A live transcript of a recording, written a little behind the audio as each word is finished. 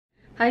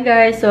Hi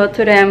guys, so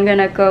today I'm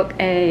gonna cook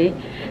a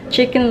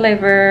chicken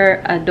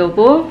liver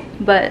adobo,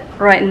 but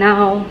right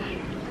now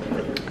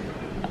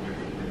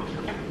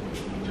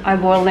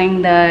I'm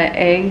boiling the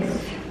eggs,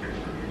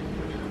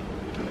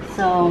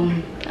 so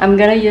I'm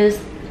gonna use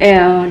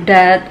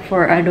that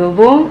for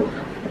adobo,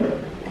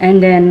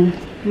 and then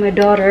my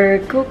daughter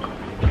cook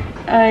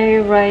a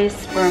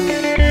rice for me.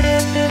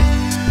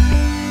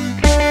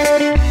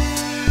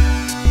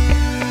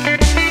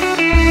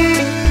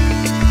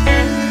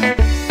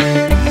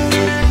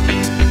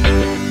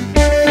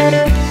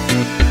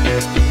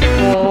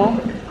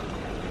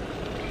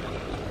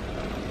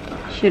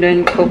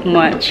 Shouldn't cook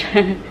much.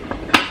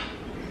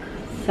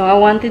 So I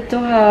wanted to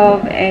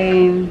have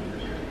a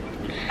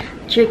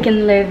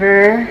chicken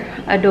liver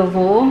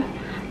adobo.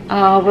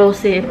 We'll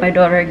see if my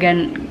daughter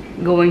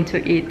going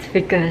to eat,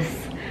 because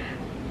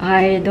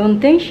I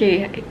don't think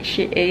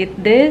she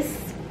ate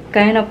this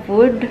kind of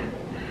food,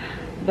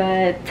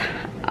 but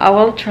I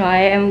will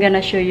try. I'm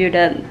gonna show you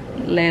that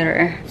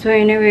later. So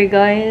anyway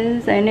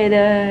guys, I need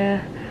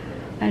a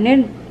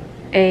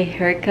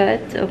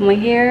haircut of my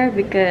hair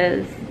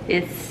because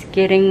it's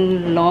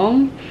getting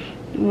long,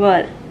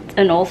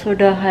 and also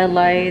the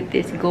highlight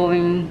is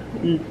going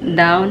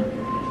down.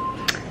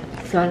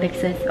 So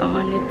Alexa is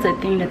on. I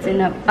think that's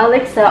enough.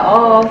 Alexa,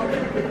 off.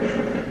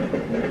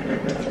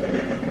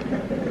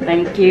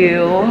 Thank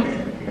you.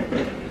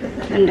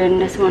 And then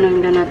this one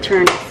I'm gonna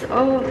turn this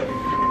off.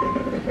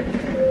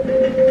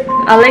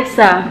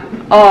 Alexa,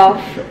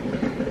 off.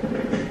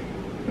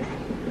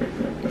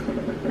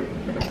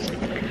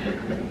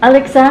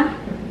 Alexa,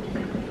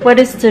 what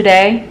is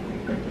today?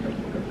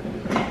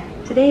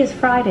 Today is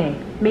Friday,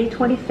 May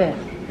 25th.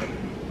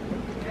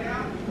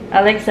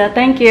 Alexa,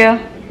 thank you.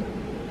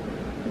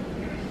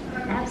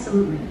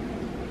 Absolutely.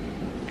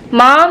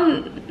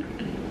 Mom?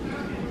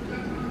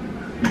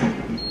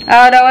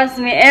 Oh, that was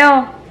me.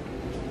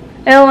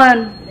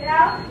 Ellen.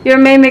 Yeah? Your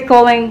Mimi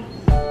calling.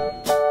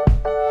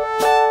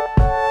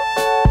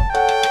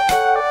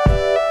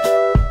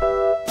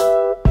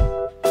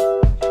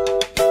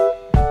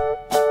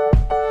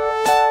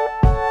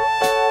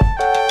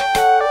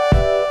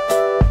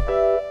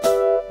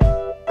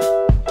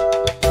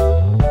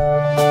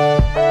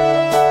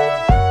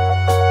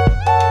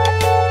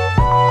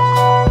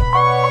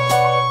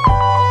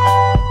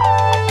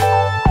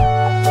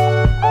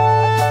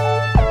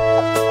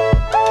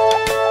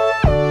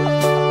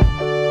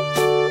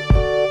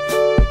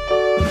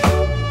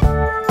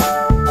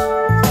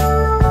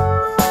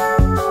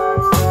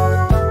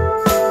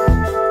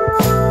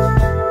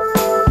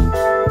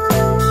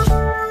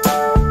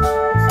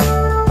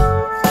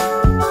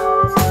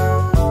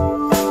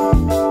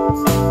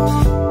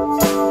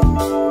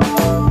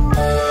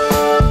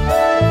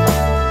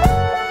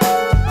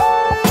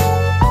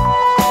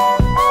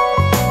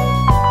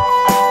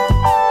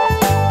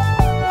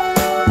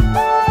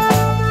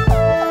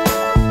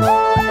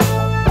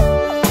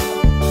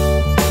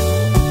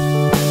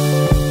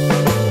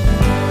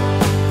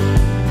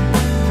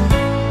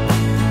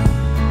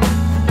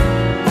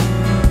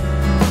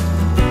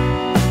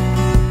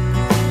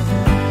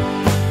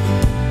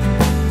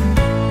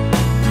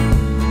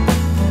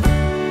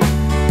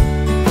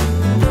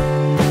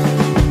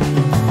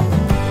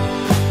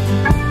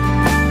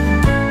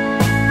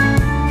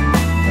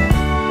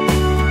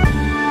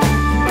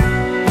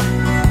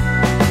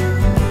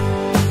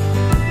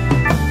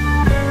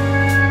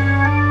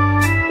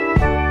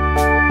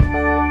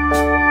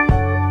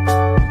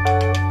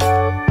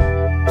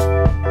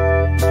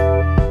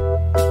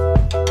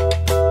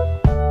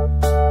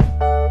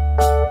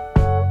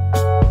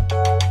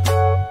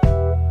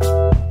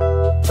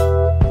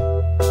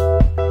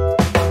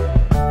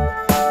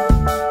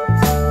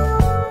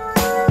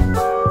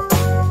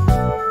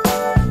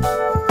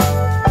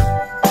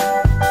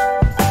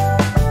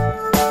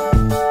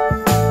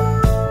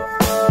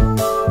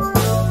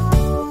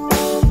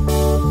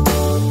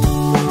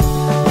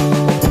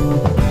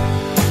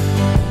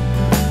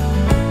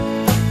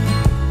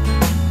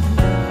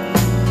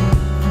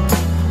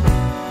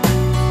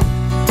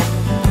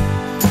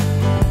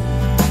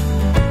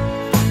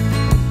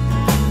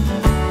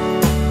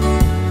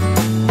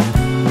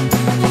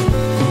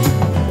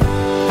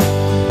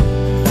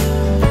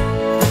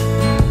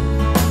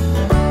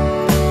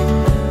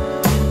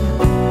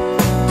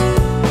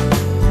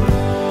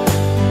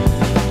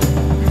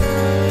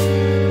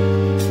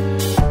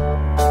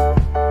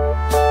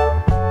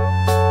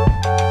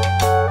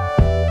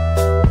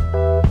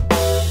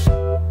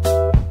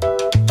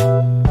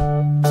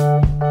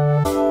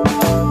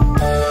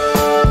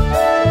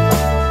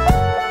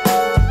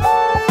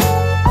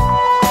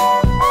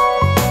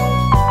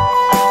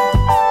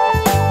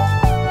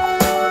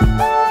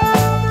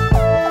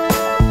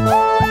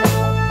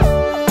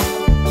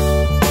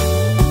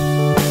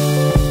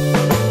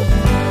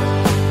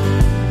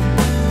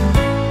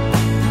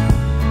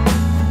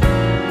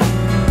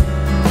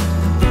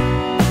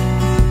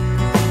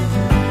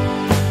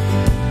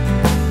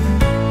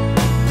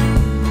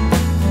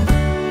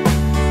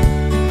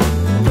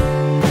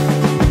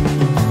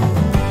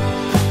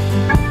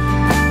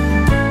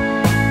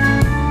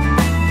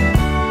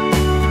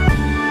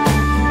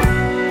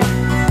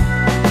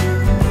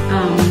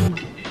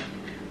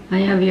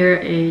 here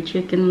a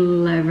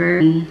chicken liver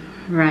and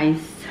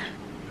rice.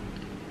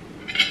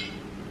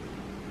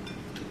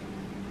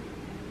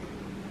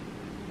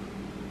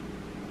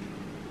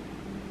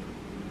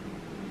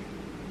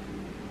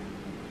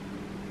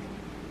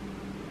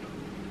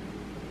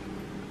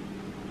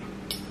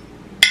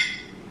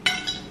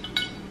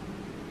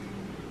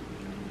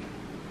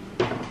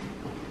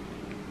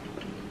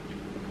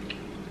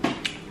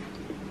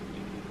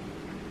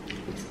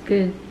 It's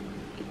good.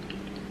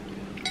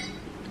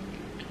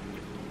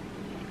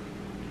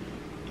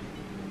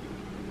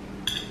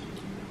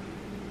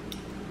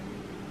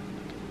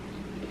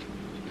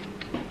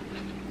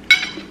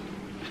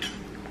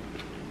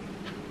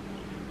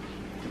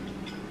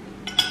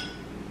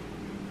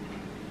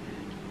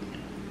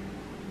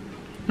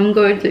 I'm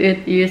going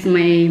to use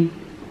my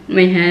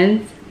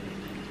hands,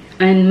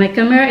 and my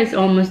camera is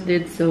almost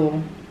dead,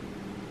 so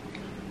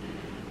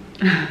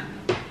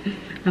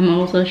I'm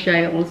also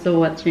shy also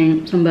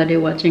watching somebody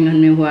watching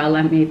on me while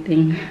I'm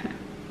eating.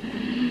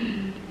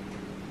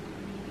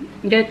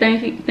 Yeah,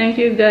 thank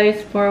you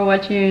guys for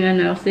watching,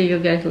 and I'll see you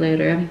guys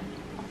later.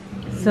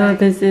 So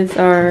this is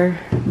our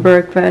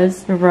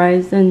breakfast: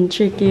 rice and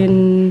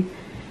chicken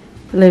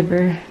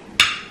liver.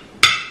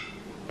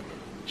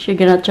 She's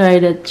gonna try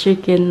the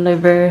chicken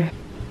liver.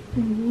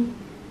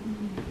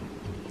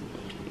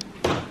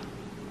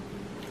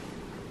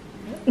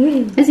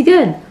 It's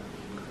good.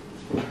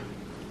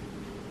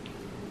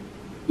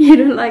 You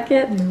don't like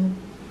it? No.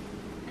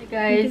 Hi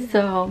guys,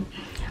 so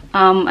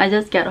I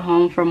just got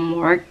home from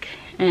work,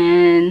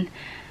 and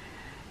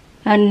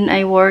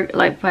I work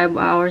like 5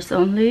 hours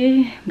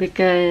only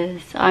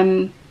because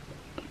I'm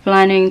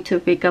planning to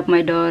pick up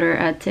my daughter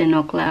at 10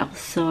 o'clock.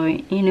 So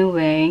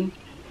anyway,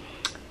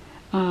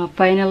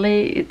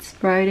 finally it's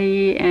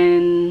Friday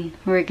and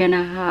we're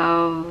gonna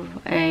have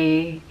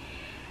a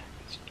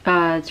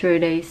 3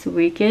 days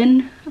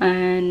weekend,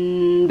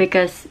 and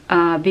because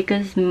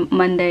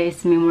Monday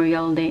is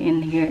Memorial Day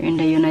here in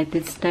the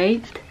United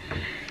States,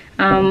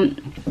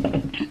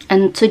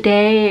 and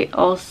today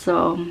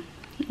also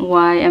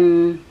why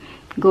I'm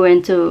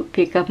going to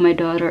pick up my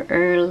daughter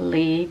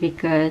early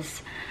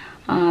because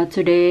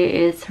today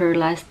is her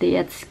last day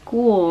at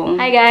school.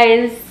 Hi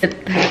guys.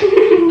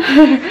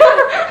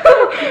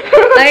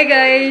 Hi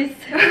guys.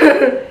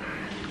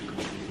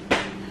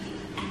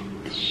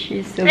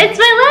 She's so It's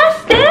my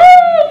last day!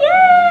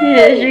 Yay!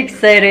 Yeah, she's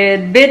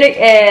excited.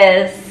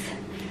 BTS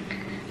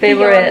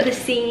favorite. Beyond the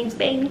scenes,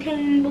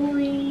 banging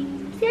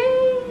boys.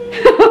 Yay!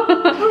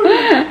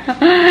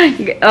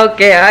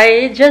 Okay,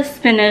 I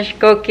just finished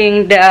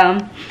cooking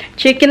the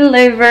chicken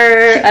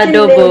liver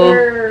adobo.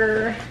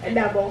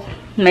 Adobo.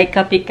 My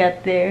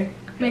copycat there.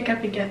 Make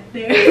up get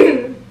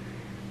there.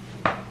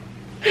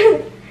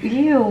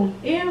 Ew.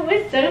 Ew,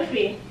 where's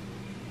Sophie?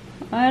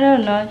 I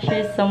don't know.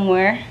 She's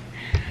somewhere.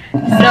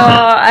 So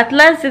at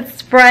last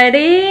it's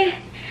Friday,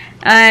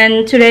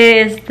 and today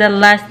is the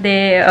last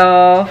day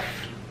of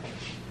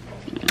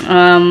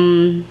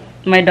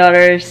my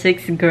daughter's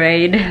 6th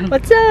grade.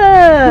 What's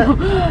up?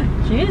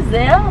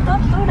 Giselle,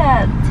 don't do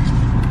that.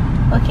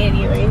 Okay,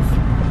 viewers.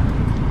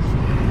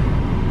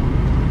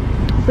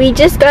 We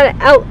just got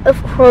out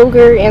of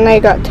Kroger and I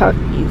got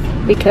Takis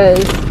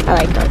because I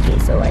like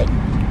Takis so like.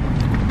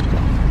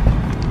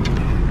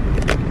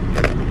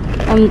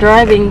 I'm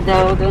driving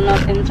though, do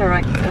not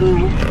interact with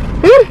me.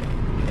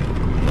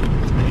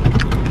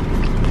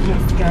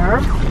 Yes,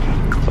 girl.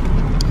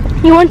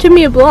 You wanted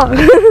me to vlog.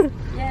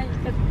 Yeah, you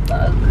could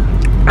vlog.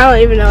 I don't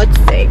even know what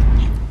to say.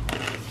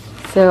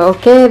 So,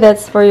 okay,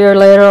 that's for your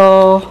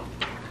little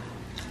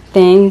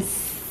things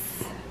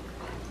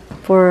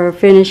for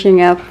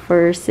finishing up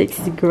for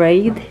 6th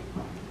grade.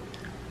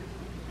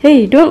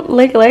 Hey, don't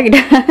like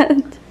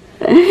that.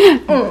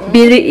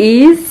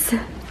 Billy is.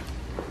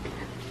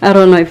 I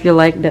don't know if you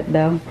like that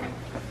though.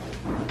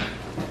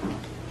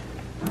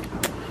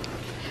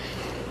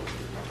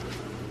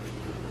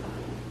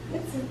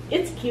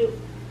 It's cute.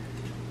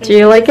 Do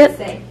you like it?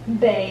 Say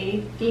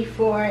they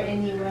before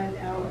anyone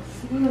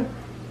else.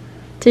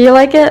 Do you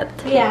like it?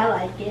 Yeah, I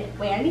like it.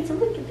 Wait, I need to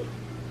look at it.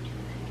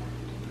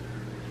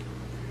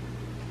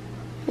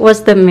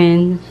 What's that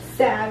mean?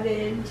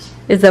 Savage.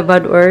 Is that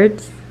bad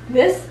words?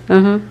 This?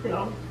 Uh-huh.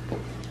 No.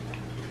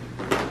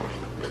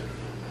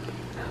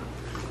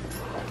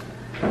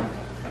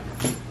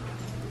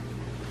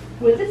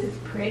 Well, this is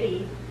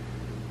pretty.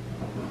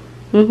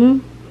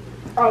 Mm-hmm.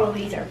 All of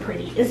these are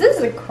pretty. Is this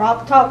a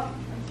crop top?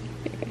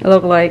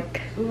 Look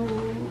like.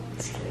 Ooh.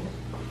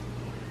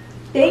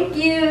 Thank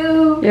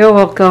you. You're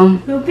welcome.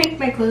 Who picked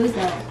my clothes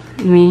out?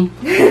 Me.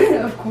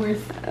 Of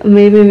course.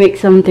 Maybe make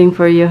something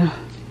for you.